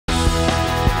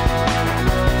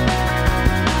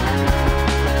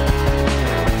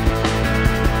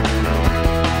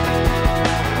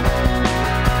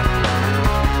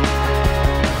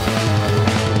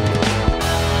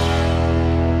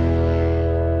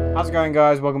How's it going,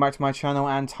 guys? Welcome back to my channel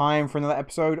and time for another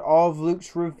episode of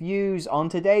Luke's Reviews. On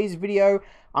today's video,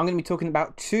 I'm going to be talking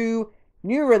about two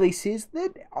new releases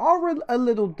that are a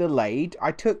little delayed.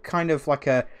 I took kind of like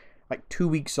 2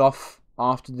 weeks off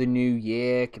after the new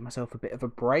year, give myself a bit of a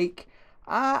break,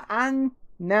 and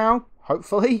now,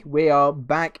 hopefully, we are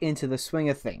back into the swing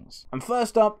of things. And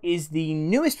first up is the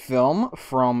newest film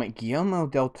from Guillermo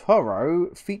del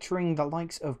Toro, featuring the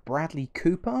likes of Bradley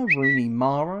Cooper, Rooney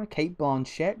Mara, Cate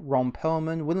Blanchett, Ron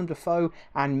Perlman, Willem Dafoe,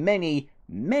 and many,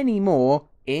 many more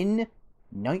in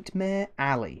Nightmare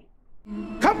Alley.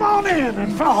 Come on in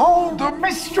and behold the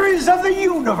mysteries of the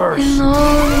universe.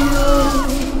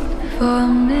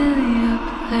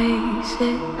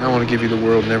 I want to give you the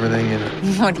world and everything in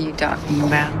it. What are you talking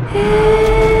about?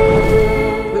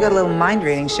 We got a little mind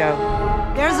reading show.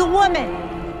 There's a woman.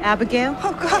 Abigail?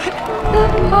 Oh, God.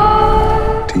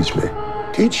 Teach me.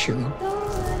 Teach you.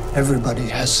 Everybody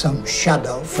has some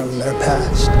shadow from their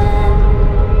past.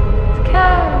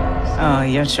 Oh,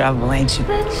 you're trouble, ain't you?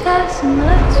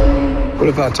 What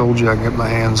if I told you I can get my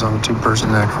hands on a two-person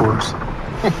act force?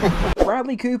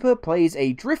 Bradley Cooper plays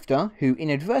a drifter who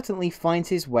inadvertently finds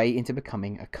his way into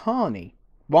becoming a carny.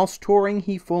 Whilst touring,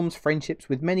 he forms friendships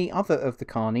with many other of the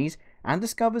carnies and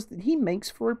discovers that he makes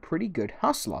for a pretty good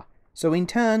hustler, so in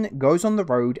turn goes on the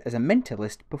road as a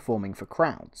mentalist performing for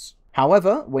crowds.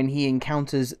 However, when he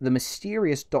encounters the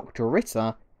mysterious Dr.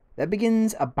 Ritter, there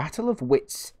begins a battle of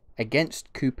wits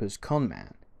against Cooper's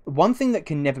conman. One thing that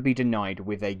can never be denied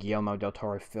with a Guillermo del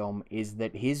Toro film is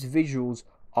that his visuals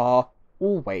are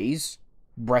always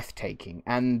breathtaking,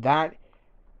 and that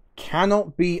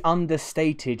cannot be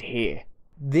understated here.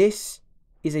 This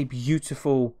is a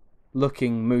beautiful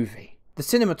looking movie. The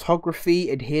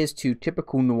cinematography adheres to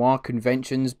typical noir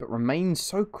conventions but remains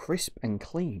so crisp and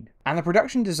clean. And the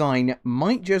production design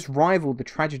might just rival the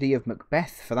tragedy of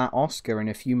Macbeth for that Oscar in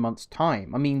a few months'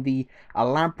 time. I mean, the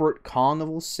elaborate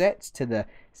carnival sets to the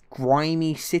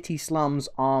grimy city slums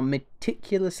are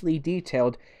meticulously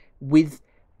detailed, with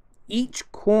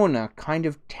each corner kind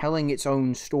of telling its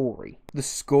own story. The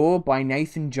score by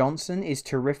Nathan Johnson is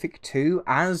terrific too,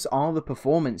 as are the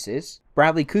performances.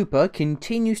 Bradley Cooper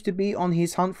continues to be on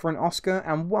his hunt for an Oscar,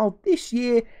 and while this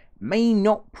year may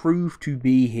not prove to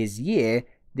be his year,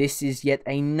 this is yet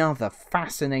another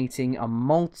fascinating and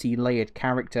multi-layered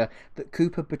character that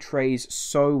Cooper portrays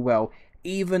so well.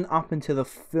 Even up into the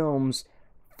film's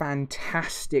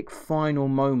fantastic final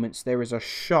moments, there is a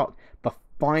shot, the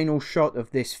final shot of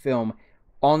this film,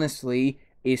 honestly,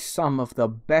 is some of the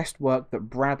best work that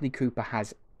Bradley Cooper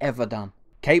has ever done.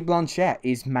 Cate Blanchett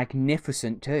is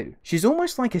magnificent too. She's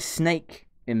almost like a snake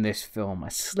in this film,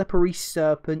 a slippery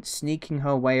serpent sneaking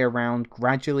her way around,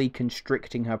 gradually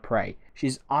constricting her prey.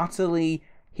 She's utterly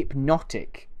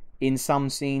hypnotic in some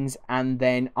scenes and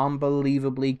then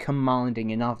unbelievably commanding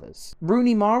in others.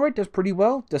 Rooney Mara does pretty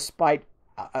well, despite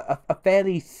a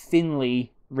fairly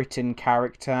thinly written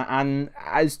character, and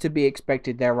as to be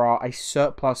expected, there are a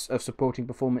surplus of supporting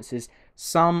performances.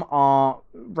 Some are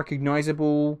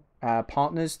recognizable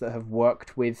partners that have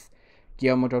worked with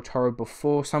Guillermo del Toro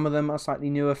before. Some of them are slightly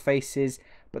newer faces,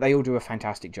 but they all do a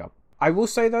fantastic job. I will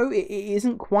say though, it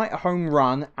isn't quite a home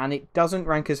run, and it doesn't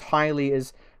rank as highly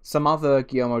as some other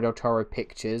Guillermo del Toro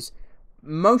pictures,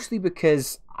 mostly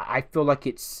because I feel like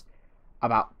it's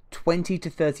about 20 to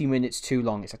 30 minutes too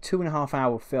long. It's a 2.5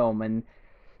 hour film, and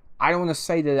I don't want to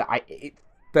say that it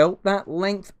felt that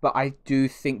length, but I do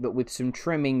think that with some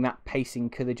trimming, that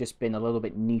pacing could have just been a little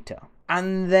bit neater.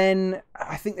 And then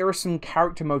I think there are some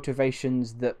character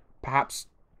motivations that perhaps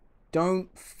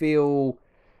don't feel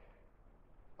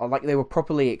like they were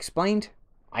properly explained.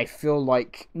 I feel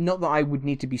like, not that I would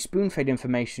need to be spoon-fed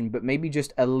information, but maybe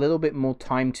just a little bit more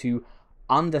time to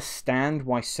understand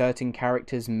why certain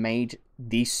characters made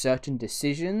these certain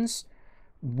decisions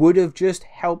would have just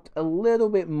helped a little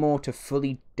bit more to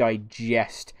fully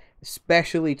digest,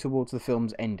 especially towards the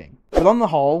film's ending. But on the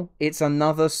whole, it's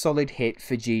another solid hit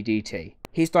for GDT.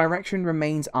 His direction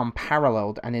remains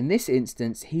unparalleled, and in this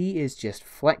instance, he is just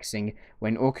flexing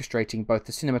when orchestrating both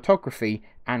the cinematography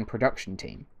and production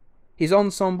team. His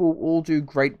ensemble all do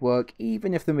great work,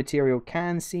 even if the material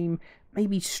can seem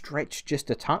maybe stretched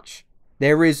just a touch.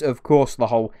 There is, of course, the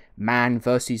whole man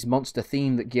versus monster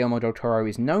theme that Guillermo del Toro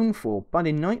is known for, but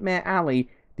in Nightmare Alley,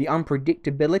 the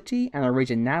unpredictability and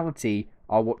originality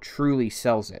are what truly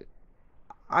sells it.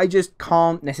 I just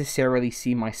can't necessarily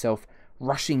see myself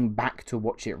rushing back to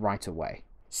watch it right away.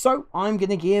 So I'm going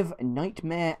to give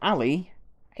Nightmare Alley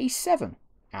a 7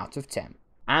 out of 10.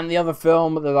 And the other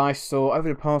film that I saw over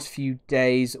the past few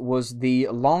days was the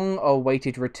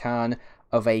long-awaited return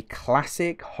of a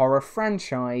classic horror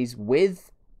franchise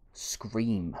with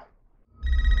Scream.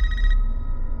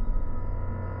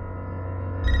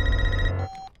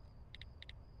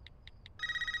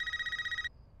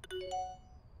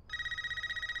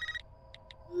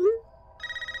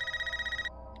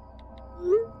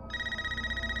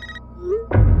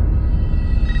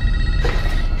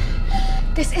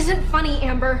 This isn't funny,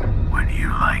 Amber. Would you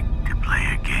like to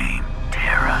play a game,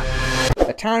 Tara?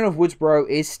 The town of Woodsboro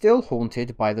is still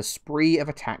haunted by the spree of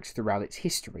attacks throughout its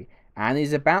history, and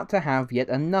is about to have yet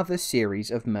another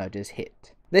series of murders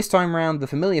hit. This time round, the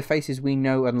familiar faces we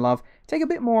know and love take a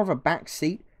bit more of a back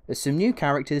seat, as some new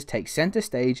characters take centre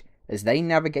stage as they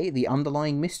navigate the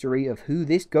underlying mystery of who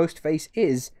this ghost face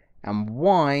is, and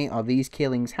why are these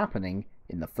killings happening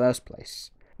in the first place.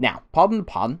 Now, pardon the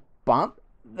pun, but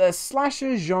the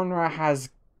slasher genre has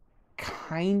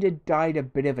kinda died a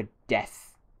bit of a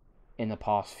death in the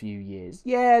past few years.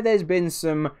 Yeah, there's been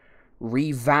some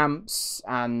revamps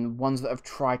and ones that have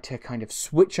tried to kind of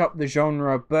switch up the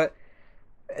genre, but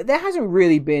there hasn't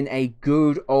really been a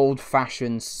good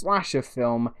old-fashioned slasher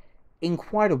film in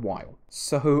quite a while.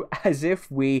 So, as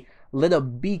if we lit a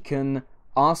beacon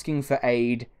asking for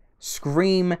aid,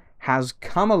 Scream has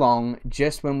come along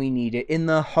just when we need it, in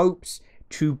the hopes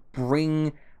to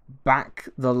bring back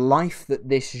the life that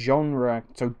this genre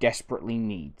so desperately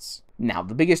needs. Now,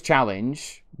 the biggest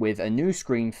challenge with a new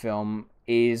Scream film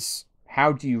is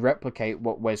how do you replicate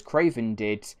what Wes Craven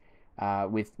did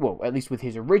with, well, at least with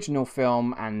his original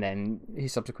film and then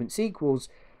his subsequent sequels,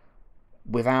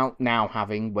 without now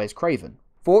having Wes Craven.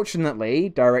 Fortunately,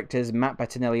 directors Matt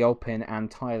Bettinelli-Olpin and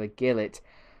Tyler Gillett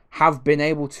have been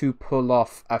able to pull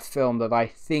off a film that I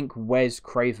think Wes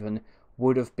Craven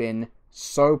would have been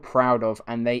so proud of,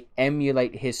 and they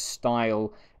emulate his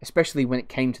style, especially when it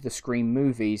came to the Scream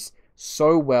movies,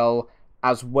 so well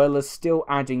as still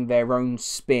adding their own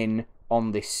spin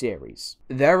on this series.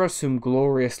 There are some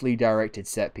gloriously directed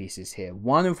set pieces here,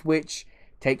 one of which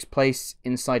takes place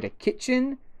inside a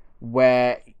kitchen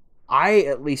where I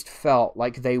at least felt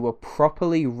like they were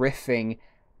properly riffing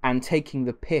and taking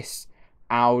the piss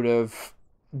out of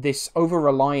this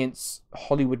over-reliance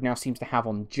Hollywood now seems to have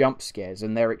on jump scares,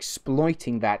 and they're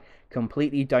exploiting that,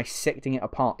 completely dissecting it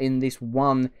apart in this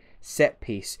one set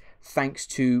piece, thanks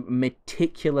to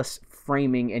meticulous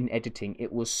framing and editing.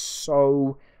 It was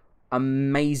so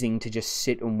amazing to just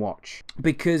sit and watch,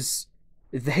 because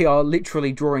they are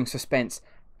literally drawing suspense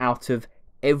out of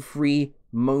every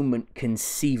moment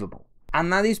conceivable.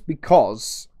 And that is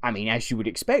because, I mean, as you would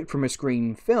expect from a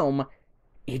Scream film,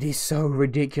 it is so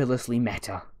ridiculously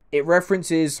meta. It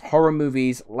references horror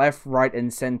movies left, right,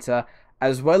 and center,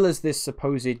 as well as this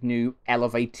supposed new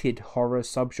elevated horror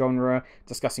subgenre,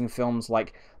 discussing films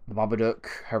like The Babadook,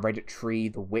 Hereditary,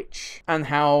 The Witch, and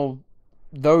how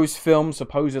those films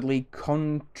supposedly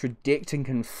contradict and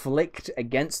conflict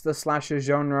against the slasher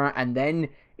genre, and then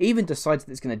even decides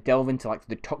that it's going to delve into like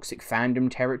the toxic fandom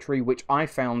territory, which I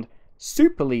found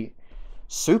superly,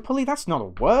 that's not a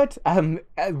word,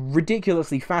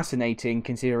 ridiculously fascinating,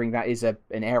 considering that is an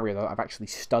area that I've actually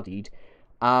studied,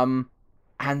 and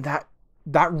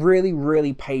that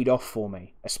really paid off for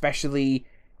me, especially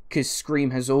because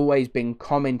Scream has always been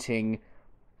commenting,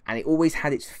 and it always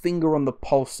had its finger on the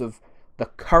pulse of the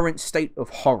current state of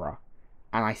horror,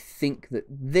 and I think that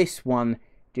this one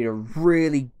did a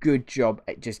really good job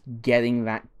at just getting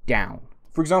that down.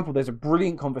 For example, there's a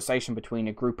brilliant conversation between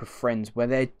a group of friends where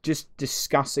they're just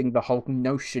discussing the whole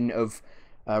notion of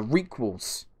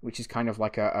requels, which is kind of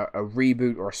like a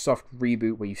reboot or a soft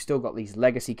reboot where you've still got these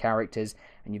legacy characters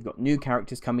and you've got new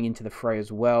characters coming into the fray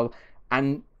as well.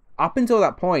 And up until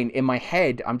that point, in my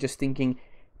head, I'm just thinking,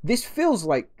 this feels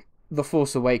like The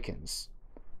Force Awakens.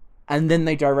 And then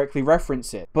they directly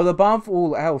reference it. But above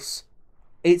all else,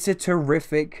 it's a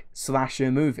terrific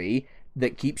slasher movie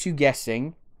that keeps you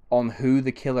guessing on who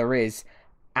the killer is,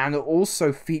 and it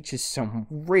also features some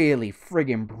really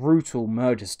friggin' brutal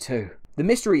murders too. The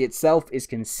mystery itself is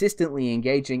consistently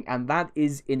engaging, and that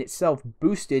is in itself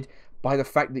boosted by the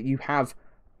fact that you have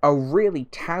a really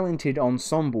talented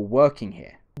ensemble working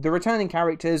here. The returning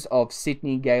characters of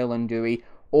Sidney, Gale, and Dewey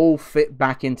all fit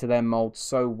back into their mold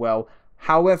so well.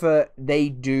 However, they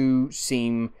do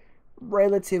seem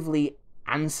relatively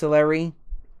ancillary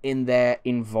in their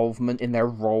involvement, in their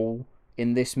role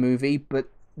in this movie, but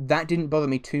that didn't bother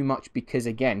me too much because,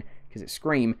 again, because it's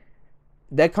Scream,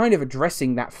 they're kind of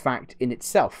addressing that fact in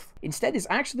itself. Instead, it's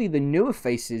actually the newer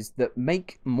faces that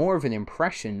make more of an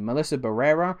impression. Melissa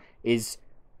Barrera is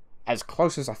as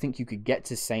close as I think you could get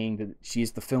to saying that she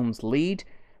is the film's lead,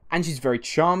 and she's very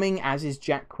charming, as is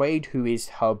Jack Quaid, who is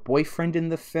her boyfriend in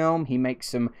the film. He makes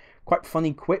some quite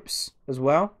funny quips as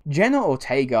well. Jenna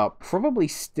Ortega probably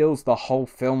steals the whole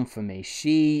film for me.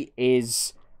 She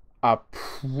is a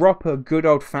proper good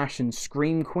old-fashioned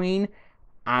scream queen,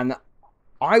 and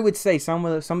I would say some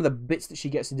of the bits that she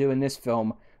gets to do in this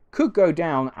film could go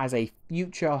down as a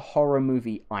future horror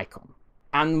movie icon.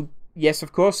 And yes,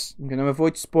 of course, I'm going to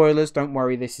avoid spoilers. Don't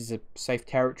worry, this is a safe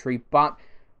territory. But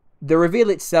the reveal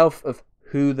itself of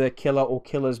who the killer or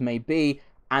killers may be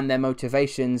and their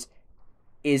motivations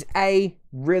is A,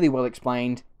 really well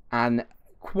explained and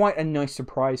quite a nice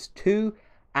surprise too,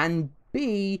 and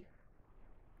B,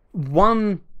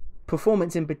 one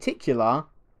performance in particular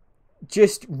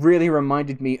just really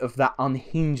reminded me of that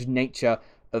unhinged nature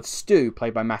of Stu,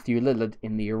 played by Matthew Lillard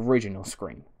in the original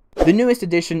Scream. The newest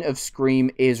edition of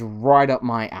Scream is right up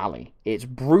my alley. It's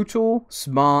brutal,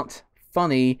 smart,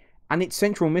 funny, and its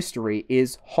central mystery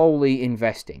is wholly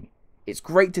investing. It's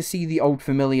great to see the old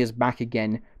familiars back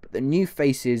again, but the new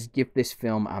faces give this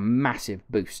film a massive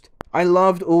boost. I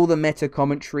loved all the meta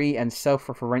commentary and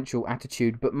self-referential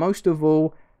attitude, but most of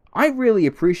all, I really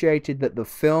appreciated that the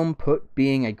film put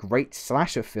being a great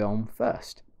slasher film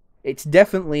first. It's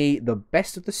definitely the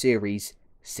best of the series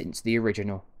since the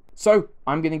original. So,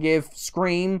 I'm going to give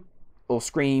Scream, or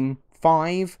Scream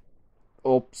 5,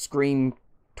 or Scream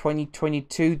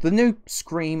 2022, the new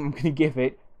Scream, I'm going to give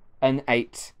it an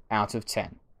 8 out of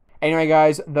 10. Anyway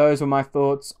guys, those were my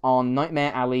thoughts on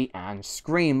Nightmare Alley and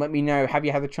Scream. Let me know, have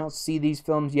you had the chance to see these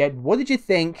films yet? What did you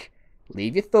think?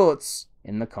 Leave your thoughts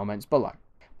in the comments below.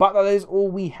 But that is all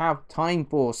we have time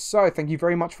for, so thank you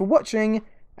very much for watching,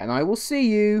 and I will see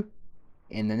you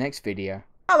in the next video.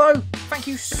 Hello, thank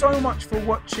you so much for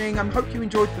watching. I hope you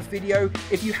enjoyed the video.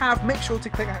 If you have, make sure to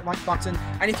click that like button,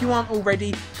 and if you aren't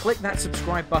already, click that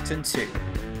subscribe button too.